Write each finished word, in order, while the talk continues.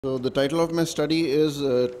So the title of my study is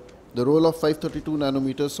the role of 532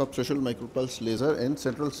 nanometers subthreshold micropulse laser in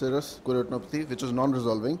central serous retinopathy, which is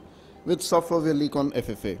non-resolving, with subfoveal leak on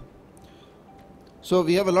FFA. So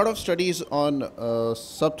we have a lot of studies on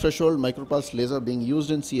subthreshold micropulse laser being used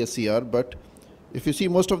in CSCR, but if you see,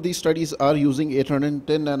 most of these studies are using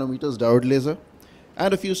 810 nanometers diode laser,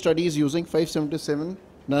 and a few studies using 577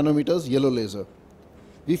 nanometers yellow laser.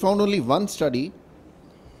 We found only one study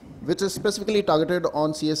which is specifically targeted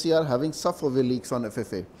on CSCR having subfoveal leaks on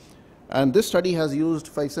FFA. And this study has used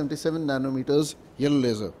 577 nanometers yellow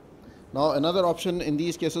laser. Now another option in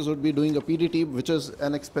these cases would be doing a PDT, which is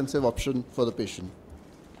an expensive option for the patient.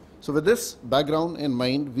 So with this background in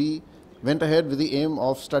mind, we went ahead with the aim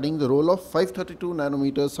of studying the role of 532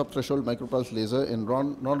 nanometers subthreshold micropulse laser in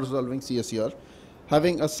non-resolving CSCR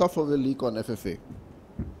having a subfoveal leak on FFA.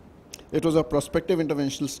 It was a prospective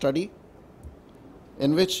interventional study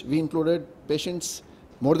in which we included patients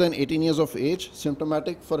more than 18 years of age,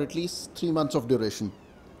 symptomatic for at least 3 months of duration,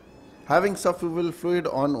 having subfoveal fluid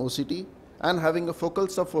on OCT and having a focal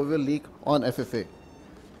subfoveal leak on FFA.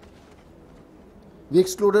 We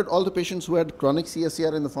excluded all the patients who had chronic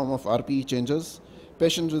CSCR in the form of RPE changes,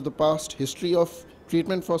 patients with the past history of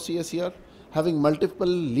treatment for CSCR, having multiple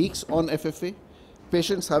leaks on FFA,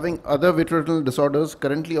 patients having other vitreoretinal disorders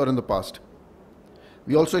currently or in the past.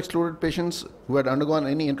 We also excluded patients who had undergone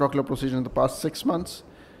any intraocular procedure in the past 6 months,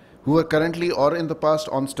 who were currently or in the past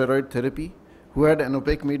on steroid therapy, who had an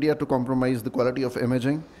opaque media to compromise the quality of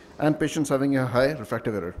imaging, and patients having a high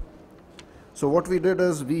refractive error. So what we did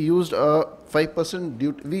is we used a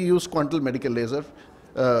 5% we used quantal medical laser,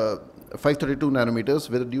 532 nanometers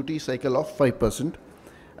with a duty cycle of 5%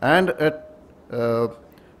 and a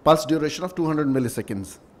pulse duration of 200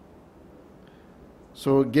 milliseconds.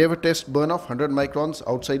 So gave a test burn of 100 microns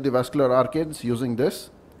outside the vascular arcades using this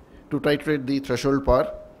to titrate the threshold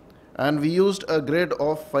power, and we used a grid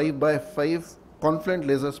of 5 by 5 confluent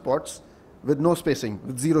laser spots with no spacing,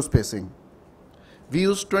 with zero spacing. We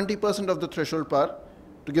used 20% of the threshold power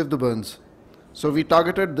to give the burns. So we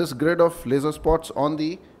targeted this grid of laser spots on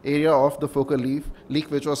the area of the focal leak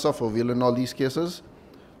which was subfoveal in all these cases.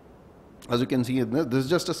 As you can see in this is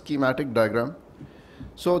just a schematic diagram.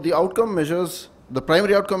 So the outcome measures, the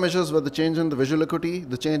primary outcome measures were the change in the visual acuity,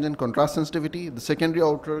 the change in contrast sensitivity. The secondary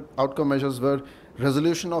outcome measures were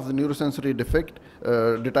resolution of the neurosensory defect,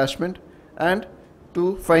 detachment, and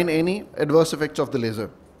to find any adverse effects of the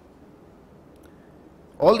laser.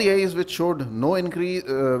 All the eyes which showed no increase,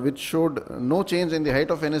 which showed no change in the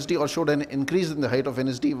height of NSD or showed an increase in the height of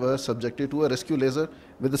NSD were subjected to a rescue laser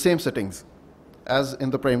with the same settings as in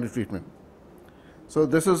the primary treatment. So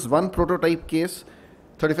this is one prototype case.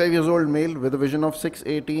 35 years old male with a vision of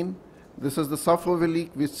 6/18. This is the subfoveal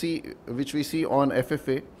leak which we see on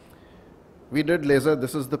FFA. We did laser.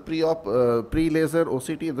 This is the pre-laser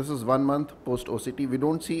OCT. This is 1 month post OCT. We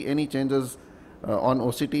don't see any changes on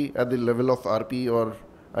OCT at the level of RP or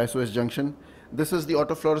ISOS junction. This is the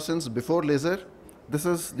autofluorescence before laser. This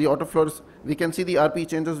is the autofluorescence. We can see the RP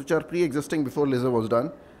changes which are pre-existing before laser was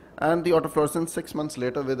done, and the autofluorescence 6 months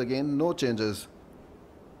later with again no changes.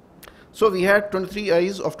 So we had 23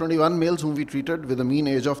 eyes of 21 males whom we treated with a mean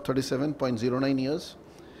age of 37.09 years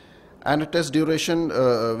and a test duration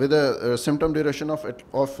with a symptom duration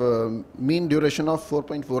of mean duration of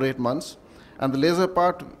 4.48 months, and the laser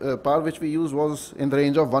power which we used was in the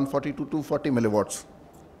range of 140 to 240 milliwatts.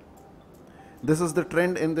 This is the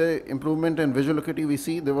trend in the improvement in visual acuity. We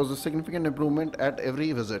see there was a significant improvement at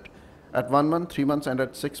every visit, at 1 month, 3 months, and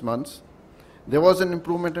at 6 months. There was an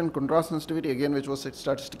improvement in contrast sensitivity again, which was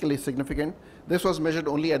statistically significant. This was measured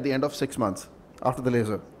only at the end of 6 months after the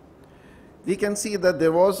laser. We can see that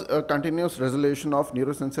there was a continuous resolution of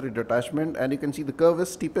neurosensory detachment, and you can see the curve is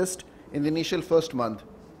steepest in the initial first month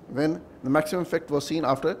when the maximum effect was seen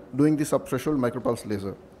after doing the subthreshold micropulse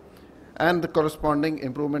laser, and the corresponding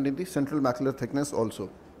improvement in the central macular thickness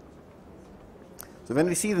also. So when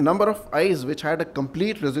we see the number of eyes which had a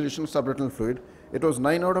complete resolution of subretinal fluid, it was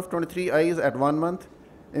 9 out of 23 eyes at 1 month,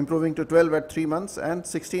 improving to 12 at 3 months, and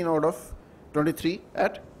 16 out of 23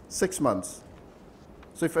 at 6 months.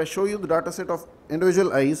 So if I show you the data set of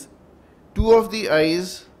individual eyes, 2 of the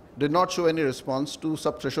eyes did not show any response to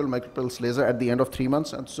subthreshold micropulse laser at the end of 3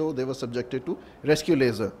 months, and so they were subjected to rescue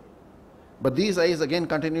laser. But these eyes again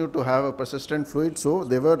continued to have a persistent fluid, so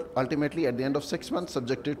they were ultimately at the end of 6 months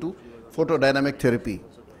subjected to photodynamic therapy.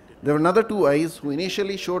 There were another 2 eyes who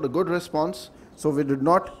initially showed a good response, so we did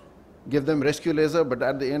not give them rescue laser, but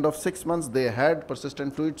at the end of 6 months they had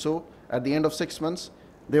persistent fluid, so at the end of 6 months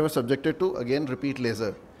they were subjected to again repeat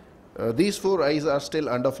laser. These 4 eyes are still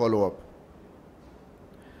under follow-up.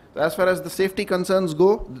 As far as the safety concerns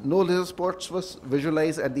go, no laser spots was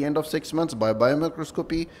visualized at the end of 6 months by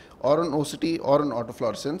biomicroscopy or on OCT or on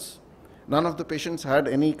autofluorescence. None of the patients had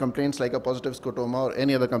any complaints like a positive scotoma or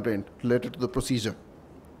any other complaint related to the procedure.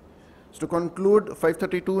 So to conclude,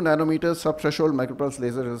 532 nanometers subthreshold micropulse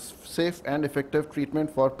laser is safe and effective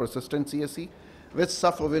treatment for persistent CSE with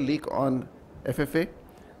subfoveal leak on FFA.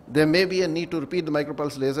 There may be a need to repeat the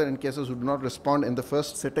micropulse laser in cases who do not respond in the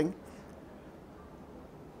first sitting.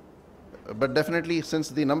 But definitely, since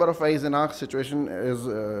the number of eyes in our situation is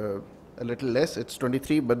a little less, it's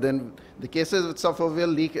 23, but then the cases with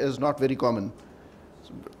subfoveal leak is not very common.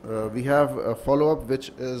 So, we have a follow-up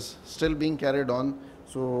which is still being carried on,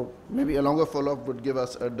 so maybe a longer follow-up would give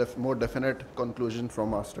us a more definite conclusion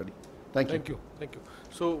from our study. Thank you. Thank you. Thank you.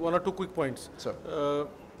 So one or two quick points. Sir.